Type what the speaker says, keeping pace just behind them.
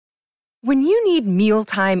When you need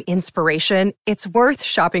mealtime inspiration, it's worth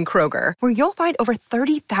shopping Kroger, where you'll find over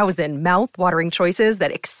 30,000 mouth-watering choices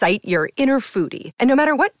that excite your inner foodie. And no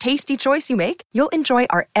matter what tasty choice you make, you'll enjoy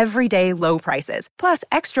our everyday low prices, plus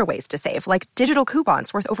extra ways to save, like digital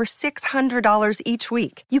coupons worth over $600 each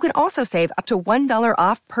week. You can also save up to $1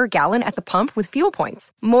 off per gallon at the pump with fuel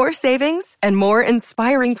points. More savings and more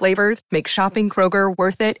inspiring flavors make shopping Kroger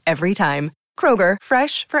worth it every time. Kroger,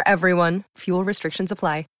 fresh for everyone. Fuel restrictions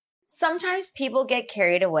apply. Sometimes people get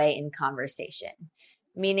carried away in conversation,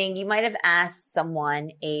 meaning you might have asked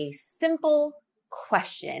someone a simple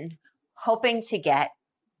question, hoping to get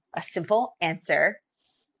a simple answer,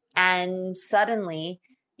 and suddenly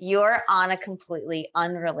you're on a completely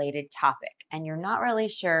unrelated topic, and you're not really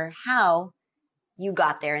sure how you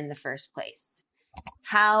got there in the first place.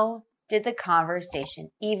 How did the conversation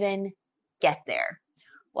even get there?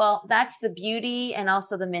 Well, that's the beauty and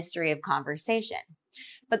also the mystery of conversation.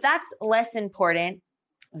 But that's less important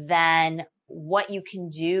than what you can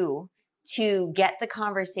do to get the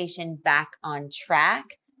conversation back on track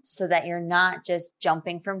so that you're not just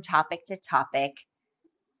jumping from topic to topic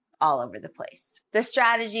all over the place. The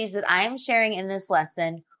strategies that I am sharing in this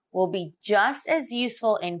lesson will be just as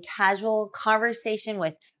useful in casual conversation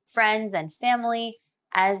with friends and family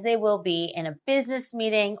as they will be in a business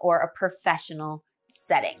meeting or a professional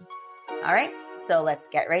setting. All right, so let's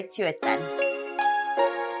get right to it then.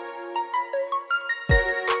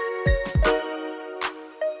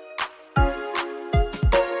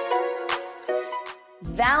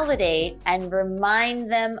 Validate and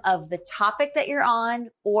remind them of the topic that you're on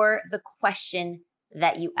or the question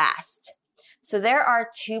that you asked. So there are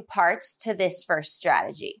two parts to this first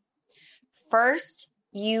strategy. First,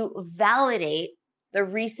 you validate the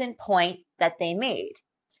recent point that they made.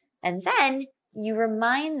 And then you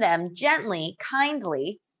remind them gently,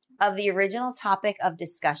 kindly of the original topic of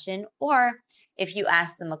discussion. Or if you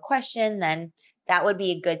ask them a question, then that would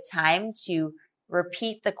be a good time to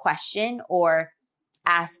repeat the question or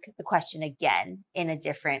ask the question again in a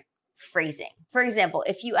different phrasing. For example,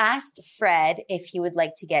 if you asked Fred if he would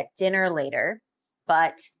like to get dinner later,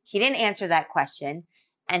 but he didn't answer that question,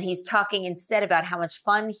 and he's talking instead about how much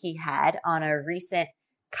fun he had on a recent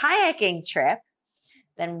kayaking trip,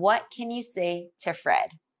 then what can you say to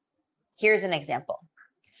Fred? Here's an example.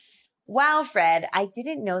 Wow, Fred, I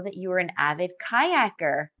didn't know that you were an avid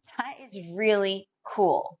kayaker. That is really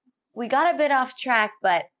cool. We got a bit off track,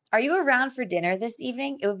 but are you around for dinner this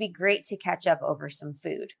evening? It would be great to catch up over some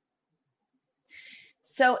food.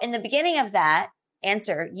 So in the beginning of that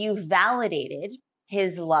answer, you validated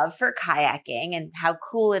his love for kayaking and how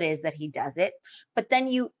cool it is that he does it. But then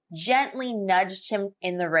you gently nudged him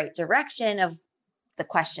in the right direction of the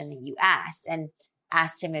question that you asked and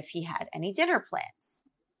asked him if he had any dinner plans.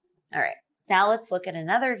 All right, now let's look at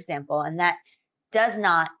another example, and that does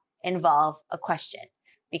not involve a question,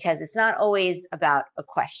 because it's not always about a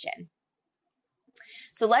question.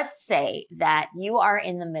 So let's say that you are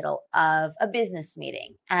in the middle of a business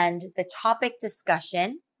meeting and the topic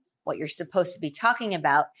discussion, what you're supposed to be talking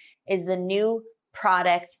about, is the new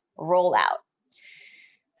product rollout.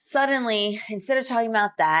 Suddenly, instead of talking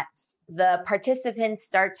about that, the participants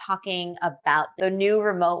start talking about the new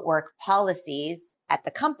remote work policies at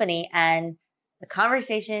the company, and the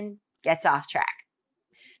conversation gets off track.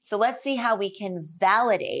 So let's see how we can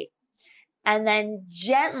validate and then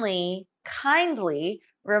gently, kindly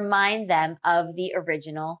remind them of the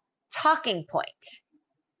original talking point.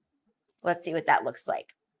 Let's see what that looks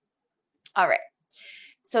like. All right.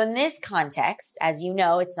 So in this context, as you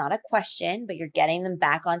know, it's not a question, but you're getting them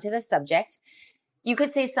back onto the subject. You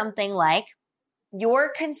could say something like,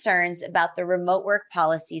 your concerns about the remote work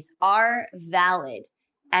policies are valid,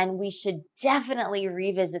 and we should definitely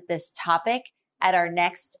revisit this topic at our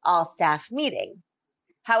next all-staff meeting.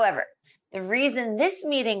 However, the reason this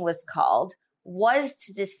meeting was called was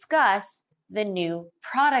to discuss the new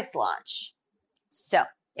product launch. So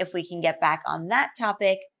if we can get back on that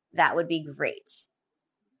topic, that would be great.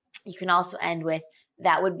 You can also end with,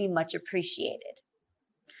 that would be much appreciated.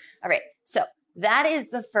 All right, so that is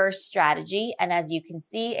the first strategy. And as you can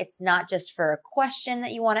see, it's not just for a question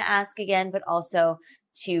that you want to ask again, but also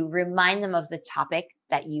to remind them of the topic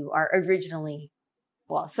that you are originally,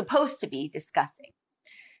 supposed to be discussing.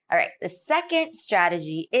 All right, the second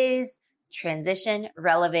strategy is transition,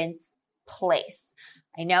 relevance, place.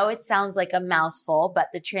 I know it sounds like a mouthful, but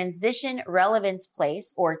the transition, relevance,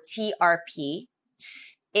 place, or TRP,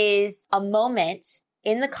 is a moment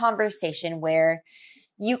in the conversation where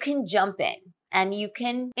you can jump in and you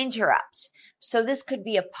can interrupt. So this could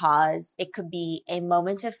be a pause. It could be a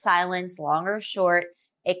moment of silence, long or short.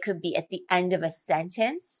 It could be at the end of a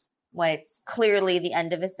sentence, when it's clearly the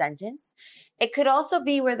end of a sentence. It could also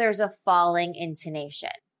be where there's a falling intonation.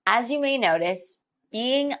 As you may notice,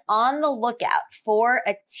 being on the lookout for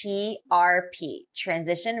a TRP,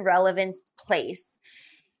 transition relevance place,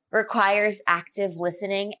 requires active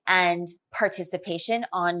listening and participation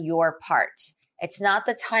on your part. It's not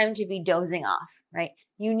the time to be dozing off, right?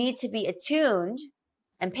 You need to be attuned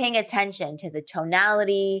and paying attention to the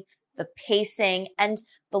tonality, the pacing, and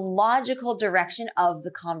the logical direction of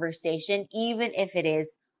the conversation, even if it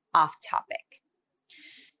is off topic.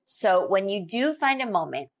 So when you do find a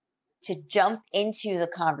moment to jump into the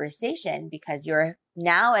conversation because you're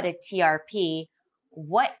now at a TRP,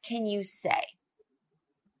 what can you say?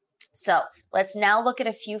 So let's now look at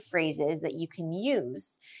a few phrases that you can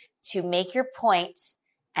use to make your point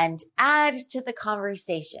and add to the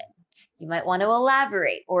conversation. You might want to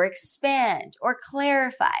elaborate or expand or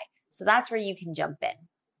clarify. So that's where you can jump in.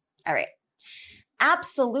 All right.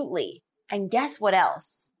 Absolutely. And guess what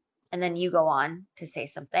else? And then you go on to say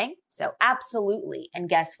something. So absolutely. And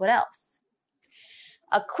guess what else?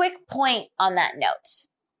 A quick point on that note.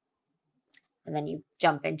 And then you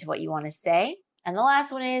jump into what you want to say. And the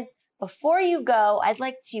last one is, before you go, I'd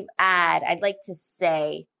like to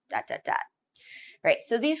say, ... Right.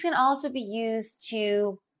 So these can also be used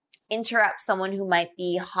to interrupt someone who might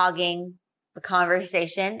be hogging the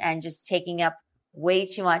conversation and just taking up way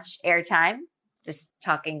too much airtime, just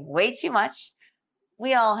talking way too much.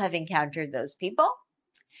 We all have encountered those people.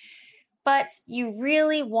 But you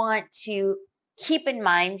really want to keep in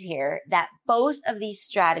mind here that both of these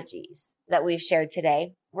strategies that we've shared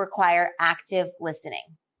today require active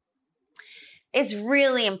listening. It's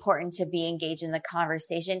really important to be engaged in the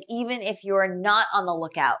conversation, even if you're not on the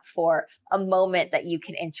lookout for a moment that you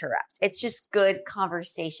can interrupt. It's just good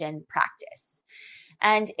conversation practice.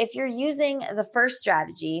 And if you're using the first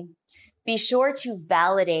strategy, be sure to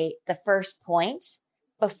validate the first point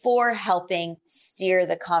before helping steer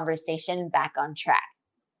the conversation back on track.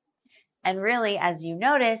 And really, as you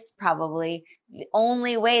notice, probably the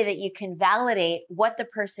only way that you can validate what the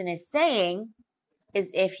person is saying is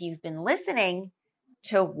if you've been listening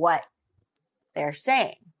to what they're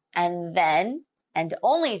saying. And then, and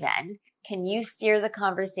only then, can you steer the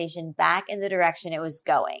conversation back in the direction it was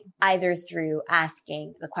going, either through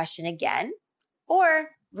asking the question again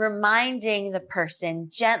or reminding the person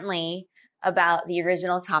gently about the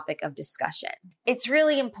original topic of discussion. It's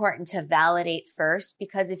really important to validate first,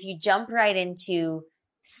 because if you jump right into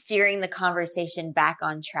steering the conversation back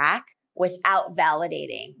on track without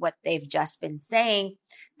validating what they've just been saying,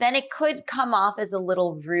 then it could come off as a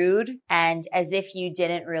little rude and as if you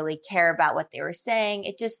didn't really care about what they were saying.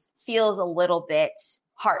 It just feels a little bit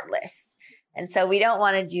heartless. And so we don't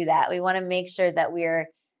want to do that. We want to make sure that we're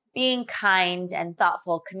being kind and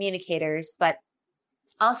thoughtful communicators, but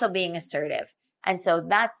also being assertive. And so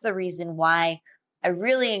that's the reason why I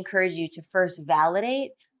really encourage you to first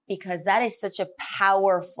validate, because that is such a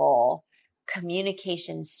powerful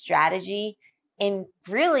communication strategy in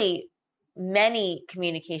really many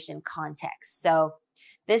communication contexts. So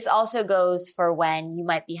this also goes for when you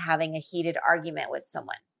might be having a heated argument with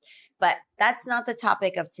someone. But that's not the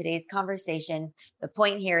topic of today's conversation. The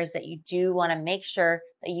point here is that you do want to make sure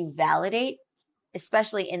that you validate,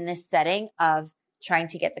 especially in this setting of trying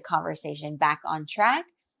to get the conversation back on track,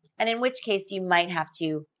 and in which case you might have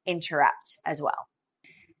to interrupt as well.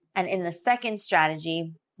 And in the second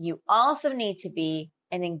strategy, you also need to be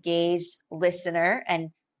an engaged listener and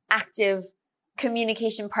active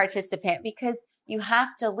communication participant, because you have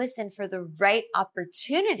to listen for the right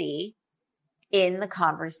opportunity in the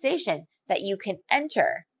conversation that you can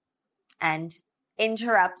enter and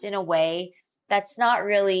interrupt in a way that's not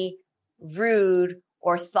really rude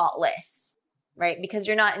or thoughtless, right? Because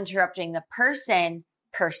you're not interrupting the person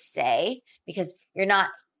per se, because you're not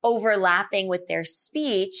overlapping with their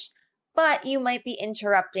speech, but you might be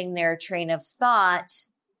interrupting their train of thought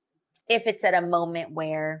if it's at a moment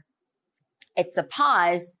where it's a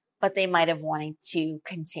pause, but they might have wanted to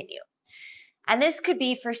continue. And this could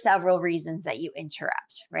be for several reasons that you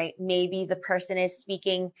interrupt, right? Maybe the person is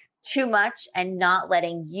speaking too much and not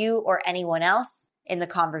letting you or anyone else in the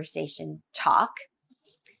conversation talk.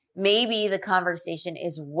 Maybe the conversation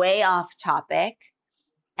is way off topic.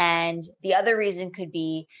 And the other reason could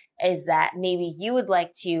be is that maybe you would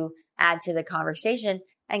like to add to the conversation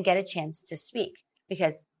and get a chance to speak,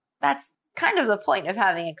 because that's kind of the point of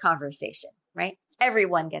having a conversation, right?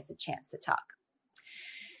 Everyone gets a chance to talk.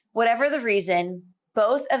 Whatever the reason,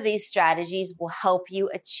 both of these strategies will help you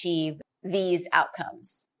achieve these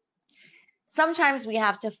outcomes. Sometimes we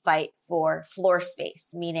have to fight for floor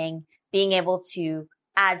space, meaning being able to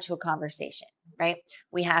add to a conversation, right?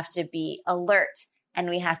 We have to be alert and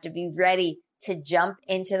we have to be ready to jump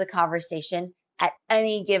into the conversation at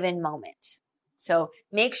any given moment. So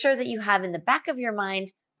make sure that you have in the back of your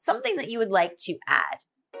mind something that you would like to add.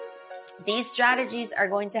 These strategies are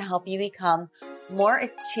going to help you become more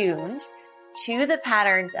attuned to the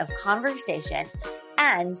patterns of conversation.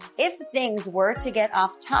 And if things were to get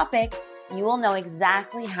off topic, you will know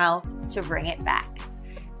exactly how to bring it back.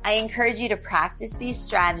 I encourage you to practice these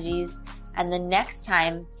strategies, and the next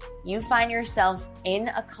time you find yourself in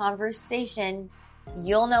a conversation,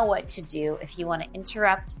 you'll know what to do if you want to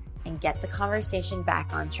interrupt and get the conversation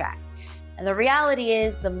back on track. And the reality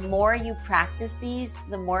is, the more you practice these,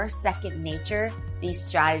 the more second nature these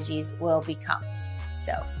strategies will become.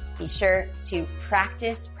 So be sure to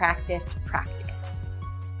practice, practice, practice.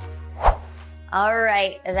 All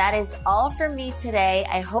right, that is all for me today.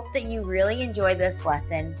 I hope that you really enjoyed this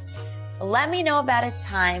lesson. Let me know about a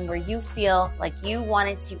time where you feel like you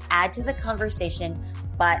wanted to add to the conversation,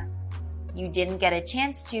 but you didn't get a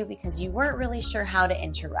chance to because you weren't really sure how to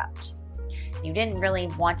interrupt. You didn't really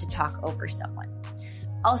want to talk over someone.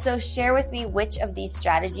 Also, share with me which of these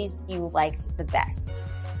strategies you liked the best.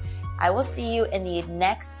 I will see you in the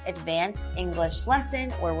next advanced English lesson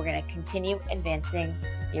where we're going to continue advancing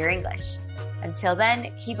your English. Until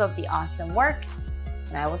then, keep up the awesome work,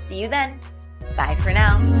 and I will see you then. Bye for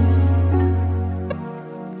now.